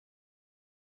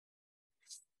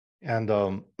And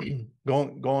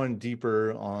going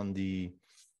deeper on the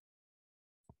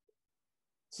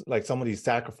like some of these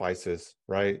sacrifices,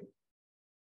 right?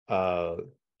 Uh,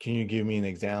 can you give me an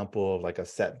example of like a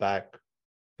setback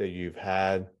that you've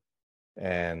had,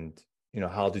 and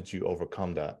how did you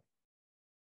overcome that?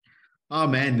 Oh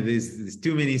man, there's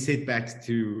too many setbacks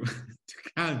to to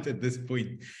count at this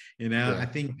point. I Yeah.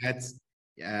 think that's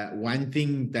one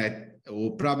thing that,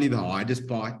 or probably the hardest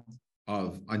part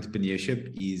of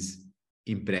entrepreneurship is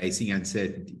embracing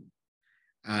uncertainty.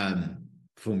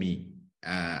 For me,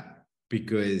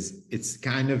 because it's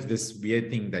kind of this weird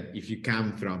thing that if you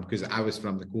come from, because I was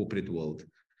from the corporate world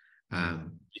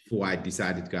Mhm. before I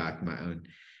decided to go out on my own,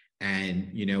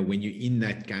 and when you're in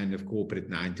that kind of corporate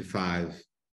 9 to 5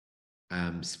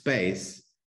 space,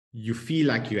 you feel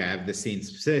like you have the sense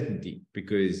of certainty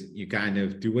because you kind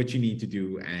of do what you need to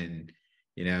do, and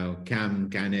come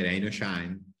kind of rain or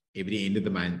shine, every end of the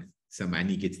month, some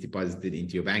money gets deposited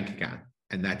into your bank account,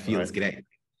 and that feels Right. great.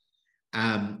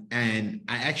 And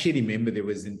I actually remember there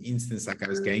was an instance like I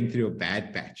was going through a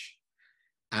bad patch,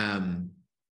 um,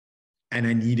 and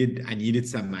I needed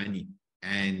some money,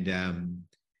 and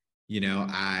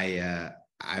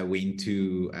I went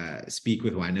to speak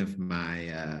with one of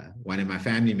my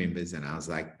family members, and I was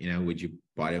like, would you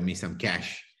borrow me some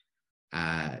cash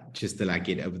just to like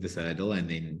get over this hurdle, and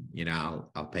then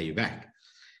I'll pay you back.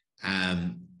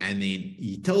 And then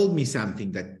he told me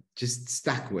something that just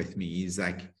stuck with me. He's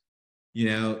like,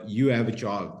 you have a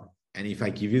job, and if I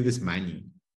give you this money,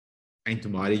 and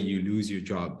tomorrow you lose your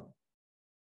job,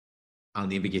 I'll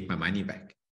never get my money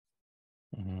back.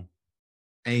 Mhm.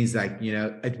 And he's like,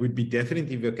 it would be different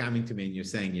if you're coming to me and you're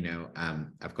saying,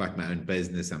 I've got my own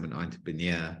business, I'm an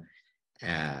entrepreneur,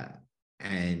 uh,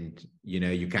 and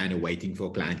you're kind of waiting for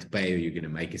a client to pay, or you're going to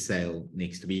make a sale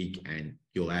next week, and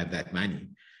you'll have that money,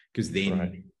 because Right.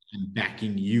 then I'm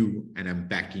backing you and I'm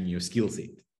backing your skill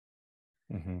set.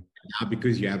 Mhm. Now,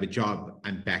 because you have a job,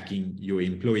 I'm backing your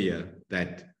employer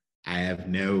that I have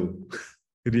no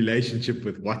relationship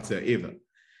with whatsoever.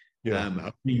 Yeah.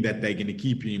 Hoping that they're going to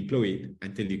keep you employed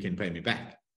until you can pay me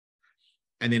back.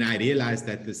 And then I realized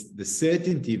that the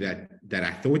certainty that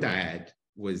I thought I had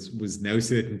was no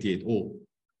certainty at all.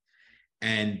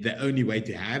 And the only way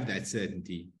to have that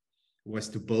certainty was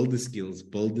to build the skills,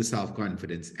 build the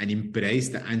self-confidence, and embrace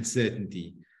the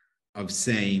uncertainty of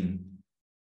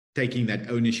taking that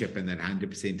ownership and that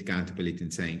 100% accountability,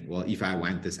 and saying, well, if I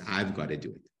want this, I've got to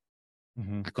do it.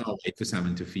 Mhm. I can't wait for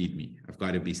someone to feed me. I've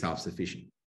got to be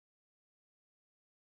self-sufficient.